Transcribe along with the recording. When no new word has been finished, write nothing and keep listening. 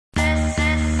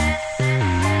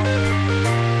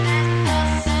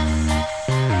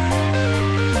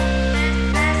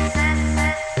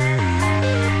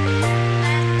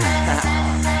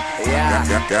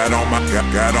got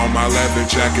on my leather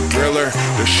jacket thriller.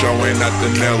 The show ain't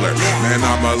nothing iller. Man,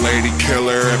 I'm a lady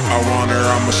killer. If I want her,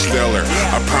 I'ma steal her.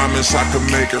 I promise I could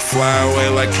make her fly away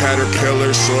like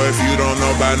caterpillars. So if you don't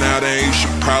know by now, then you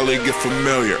should probably get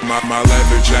familiar. My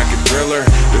leather jacket thriller.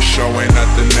 The show ain't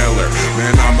nothing iller.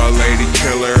 Man, I'm a lady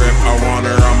killer. If I want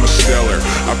her, I'ma steal her.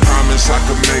 I promise I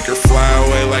could make her fly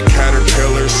away like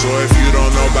caterpillars. So if you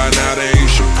don't know by now, then you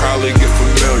should probably get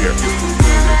familiar.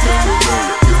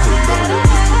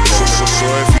 So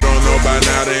if you don't know by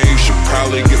now, then you should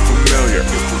probably get familiar.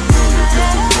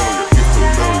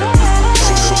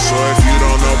 So if you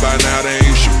don't know by now, then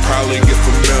you should probably get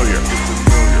familiar.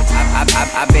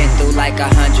 I've been through like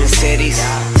 100 cities,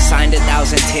 signed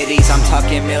 1,000 titties. I'm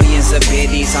talking millions of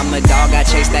biddies. I'm a dog, I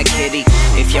chase that kitty.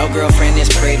 If your girlfriend is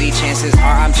pretty, chances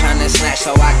are I'm trying to snatch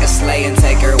so I can slay and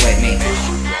take her with me.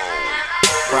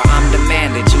 Bro, I'm the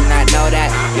man, did you not know that?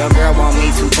 Your girl want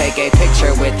me to take a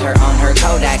picture with her on her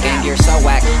Kodak. And you're so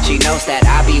whack, she knows that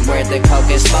I be where the coke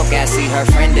is smoke at. See her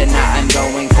friend and I'm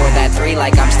going for that 3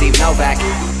 like I'm Steve Novak.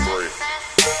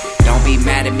 Don't be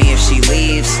mad at me if she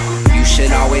leaves. You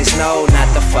should always know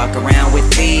not to fuck around with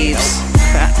thieves.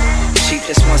 She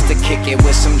just wants to kick it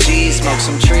with some G's, smoke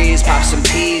some trees, pop some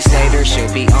peas. Later she'll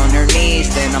be on her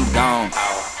knees, then I'm gone.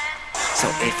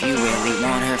 So if you really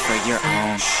want her for your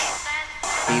own,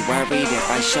 be worried if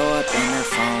I show up in her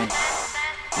phone.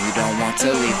 You don't want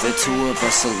to leave the two of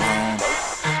us alone,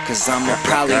 cause I'ma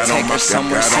probably take her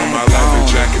somewhere soon. Got on my leather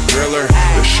jacket thriller.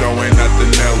 The show ain't nothing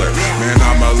iller. Man,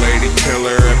 I'm a lady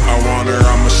killer. If I want her,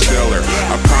 I'ma steal her.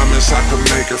 I promise I could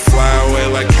make her fly away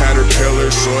like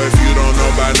caterpillars. So if you don't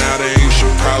know by now, then you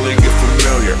should probably get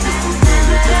familiar.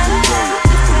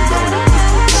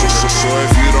 So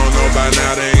if you don't know by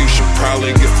now, then you should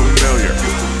probably get familiar.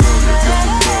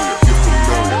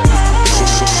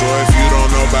 So if you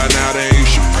don't know by now, then you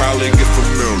should probably get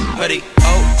familiar. Buddy,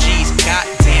 oh geez,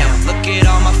 goddamn, look at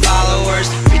all my followers.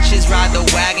 Bitches ride the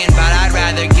wagon, but I'd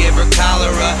rather give her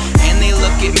cholera. And they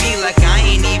look at me like I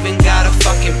ain't even got a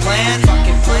fucking plan.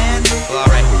 Well,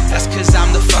 alright, that's cause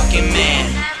I'm the fucking man.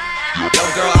 Yo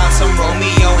girl on some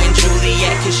Romeo and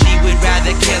Juliet, cause she would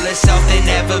rather kill herself than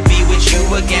ever be with you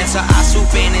again. So I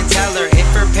swoop in and tell her if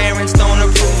her parents don't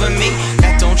approve of me,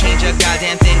 that don't change a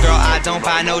goddamn thing, girl, I don't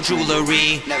buy no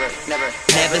jewelry.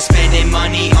 Never spending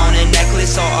money on a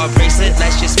necklace or a bracelet.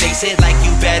 Let's just face it, like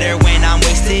you better when I'm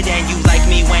wasted, and you like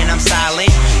me when I'm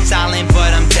silent. Silent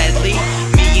but I'm deadly.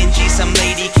 Me and G some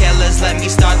lady killers, let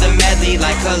me start the medley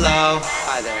like hello.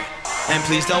 Hi there. And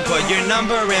please don't put your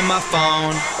number in my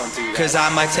phone, cause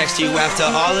I might text you after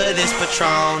all of this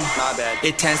Patron.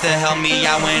 It tends to help me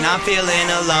out when I'm feeling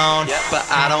alone, but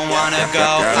I don't wanna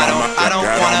go, I don't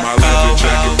wanna go.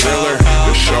 Jacket thriller.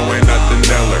 The show ain't nothing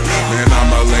iller. Man,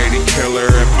 I'm a lady killer.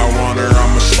 If I want her,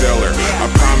 I'ma steal her. I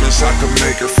promise I could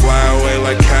make her fly away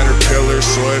like caterpillars.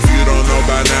 So if you don't know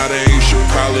by now, then you should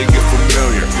probably get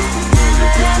familiar.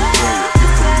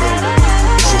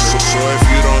 So if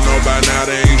you don't know by now,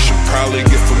 then you should probably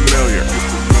get familiar.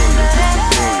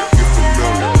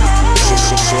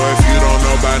 So if you don't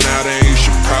know by now, then you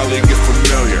should probably get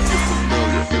familiar.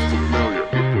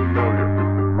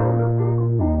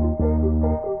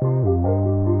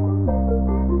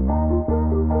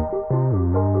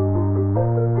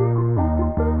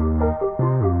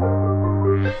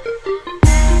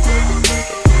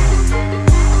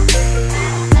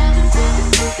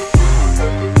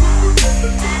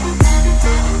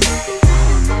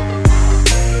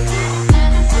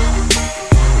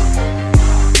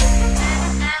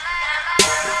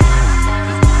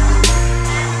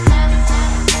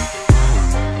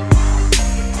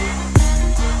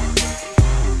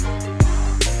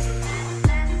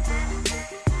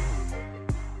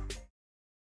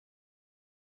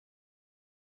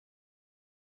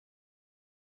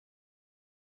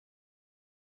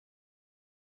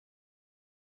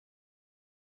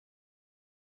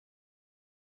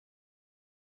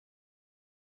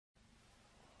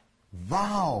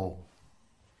 Wow!